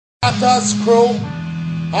Shatters crew,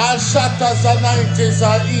 all shatters the 90s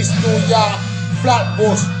are East New York,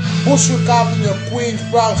 Flatbush, Bushwick Avenue, Queens,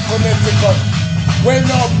 Bronx, Connecticut. We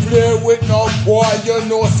not play with no boy, you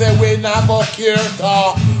know say we not go care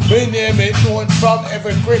car. We name it known from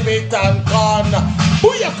every cribbit and corner.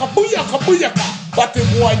 Booyaka, booyaka, booyaka, but the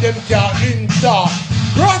boy them can't enter.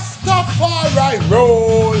 Rastafari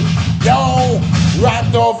roll, yo,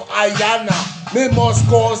 rat of Ayana, me must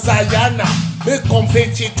go Zayana. Me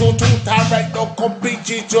compete to time right now,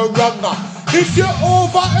 compete to runner. If you're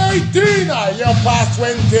over 18, you past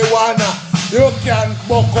 21, you can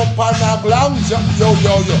buck up on a glam jump, yo.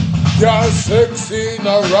 You're 16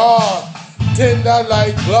 a raw, tender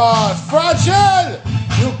like glass, fragile.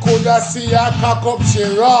 You coulda see a cock up she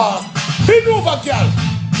raw. Bend over, girl.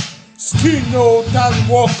 Skin out and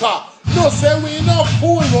walker. No say we no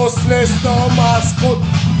fool, no slash, no mascot.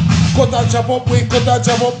 Cut and chop up, we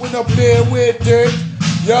no play with it.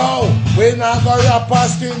 Yo, we not gonna rap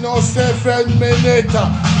asking no 7 minutes.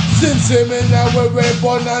 Since we never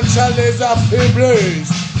born and challenge a blaze.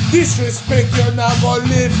 Disrespect you not gonna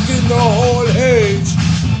live in the whole age.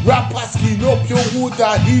 Rap asking up your wood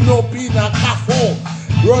and heal up in a cafe.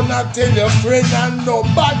 Run and tell your friend and no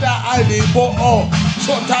bother Ali but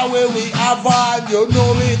shut away we have on, you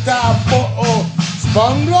know it a but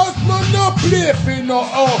Spanglers man no play for no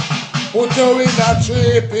put her in a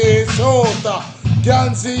 3-piece soda.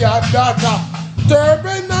 Can see your daughter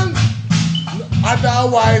turban and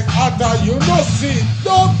otherwise other you no see.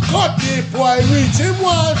 Don't cut the boy reach him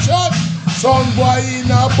one shot. Some boy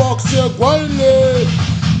in a box you going lay.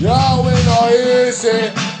 Yeah, we no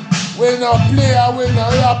easy. We no player, we no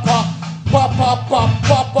rapper. Papa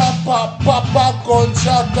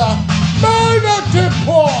gunshot. Murder the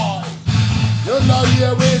boy. You know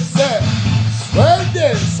here we say. Well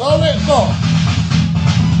then, so it go.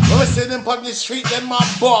 When we see them on the street, them my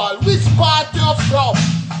ball. Which part you from?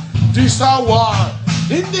 This a war.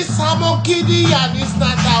 In this a monkey and it's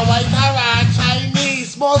not a white or a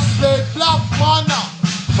Chinese. Muslim, black man.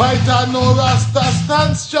 Fighter no rasta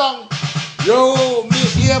stand strong. Yo, me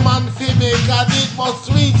here man fi make a it must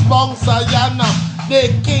reach Bongsayana. The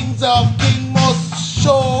kings of king must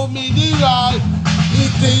show me the right.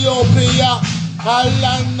 Ethiopia. I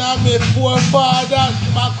land on me forefathers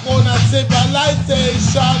back on a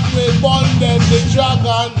civilization. We born them the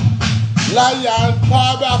dragon, lion,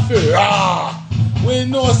 power for we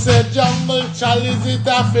know say jungle chalice it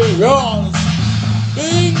a for runs.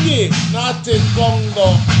 Bingy, not in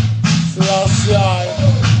Congo. Slash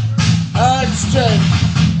earth strength.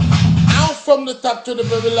 Out from the top to the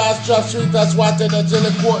very last drop street as water the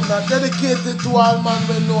jelly court now dedicated to all man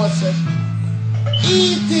we know say.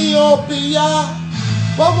 Ethiopia,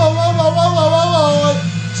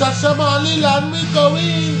 Shashamaliland we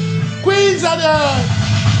going, Queens of the earth.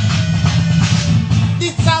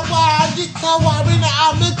 This a war in the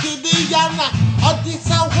Armageddon. Oh, this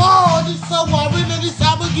a war in the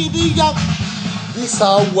Armageddon. This a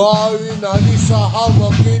war in the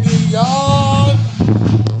Armageddon.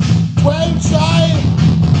 12 tribe.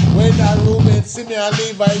 When I room and see me and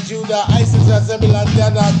Levi, Judah, Isis, Zebul, and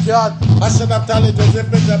Dana, God, I should have told it was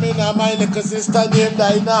Benjamin and my little sister named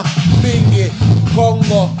Dinah, Bingy,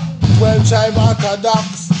 Congo, 12 tribe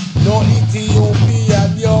Orthodox, no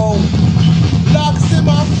Ethiopian, yo. Locks him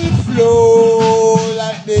off the flow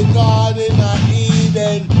like the garden of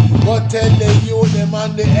Eden. Go tell the youth, them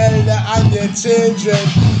and the elder and their children.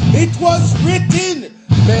 It was written,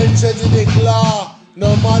 mentioned in the law.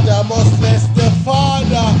 No mother must bless the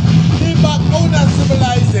father. The backbone of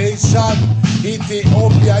civilization.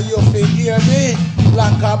 Ethiopia, you feel hear me?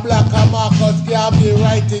 Black Marcus Garvey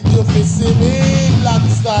write it, you feel see me? Black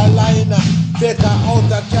Star Liner, take her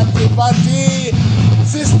out of captivity.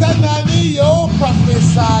 Sister Nanny, you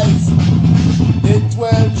prophesize. The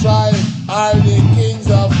 12 tribes are the kings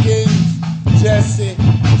of kings. Jesse,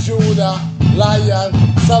 Judah, Lion,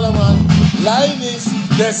 Solomon, Linus,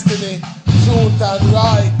 Destiny. Truth and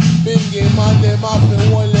right, Bingy man, them have to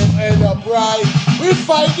hold them head up right. We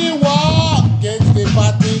fight the war against the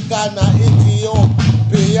Vatican and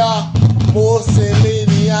Ethiopia,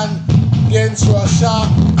 Mussolinian against Russia.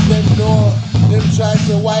 Them know them try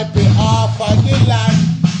to wipe it off of the land.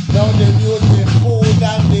 Now them use the food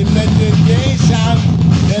and the medication.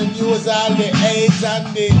 Them use all the AIDS and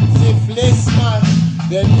the syphilis man.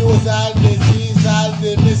 Them use all the disease, all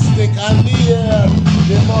the mystic and the herb.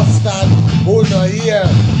 The mustard, who no hear,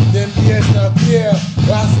 them ears no clear.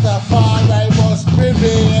 Rastafari must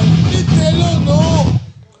prevail. Me tell you no,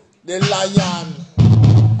 the lion,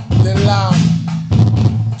 the lamb,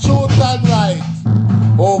 truth and right,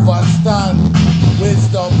 overstand,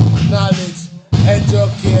 wisdom, knowledge,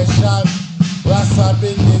 educate. expression. Rasta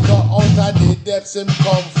been they got out of the depths him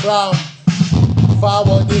come from.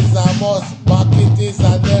 Forward is a must, back it is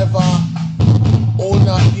a never. Oh,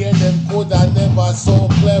 not hear them coulda never so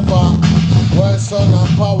clever. World son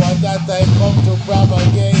and power that I come to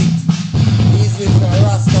propagate. Easy for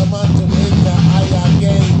Rasta man to